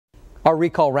Our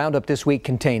recall roundup this week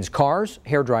contains cars,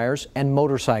 hairdryers, and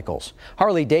motorcycles.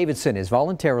 Harley-Davidson is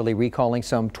voluntarily recalling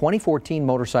some 2014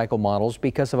 motorcycle models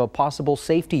because of a possible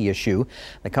safety issue.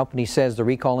 The company says the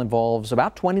recall involves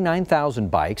about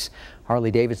 29,000 bikes.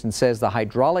 Harley-Davidson says the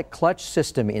hydraulic clutch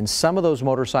system in some of those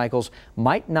motorcycles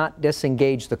might not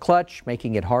disengage the clutch,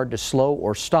 making it hard to slow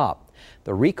or stop.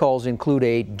 The recalls include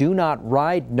a do not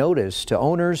ride notice to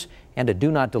owners and a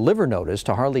do not deliver notice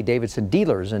to Harley-Davidson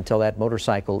dealers until that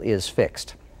motorcycle is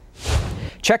fixed.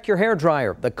 Check your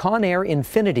hairdryer. The Conair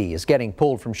Infinity is getting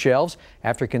pulled from shelves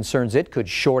after concerns it could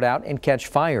short out and catch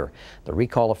fire. The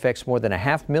recall affects more than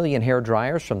 500,000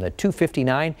 hairdryers from the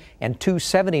 259 and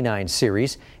 279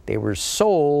 series. They were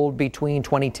sold between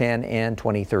 2010 and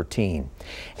 2013.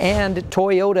 And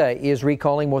Toyota is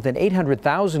recalling more than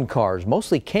 800,000 cars,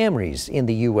 mostly Camrys, in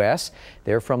the U.S.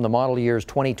 They're from the model years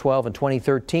 2012 and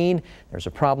 2013. There's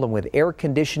a problem with air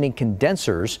conditioning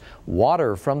condensers.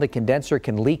 Water from the condenser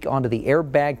can leak onto the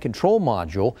airbag control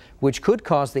module, which could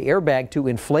cause the airbag to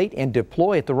inflate and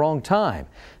deploy at the wrong time.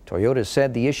 Toyota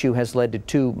said the issue has led to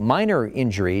 2 minor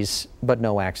injuries, but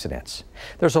no accidents.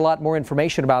 There's a lot more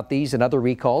information about these and other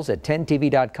recalls at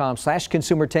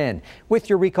 10tv.com/consumer10. With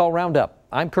your Recall Roundup,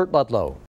 I'm Kurt Ludlow.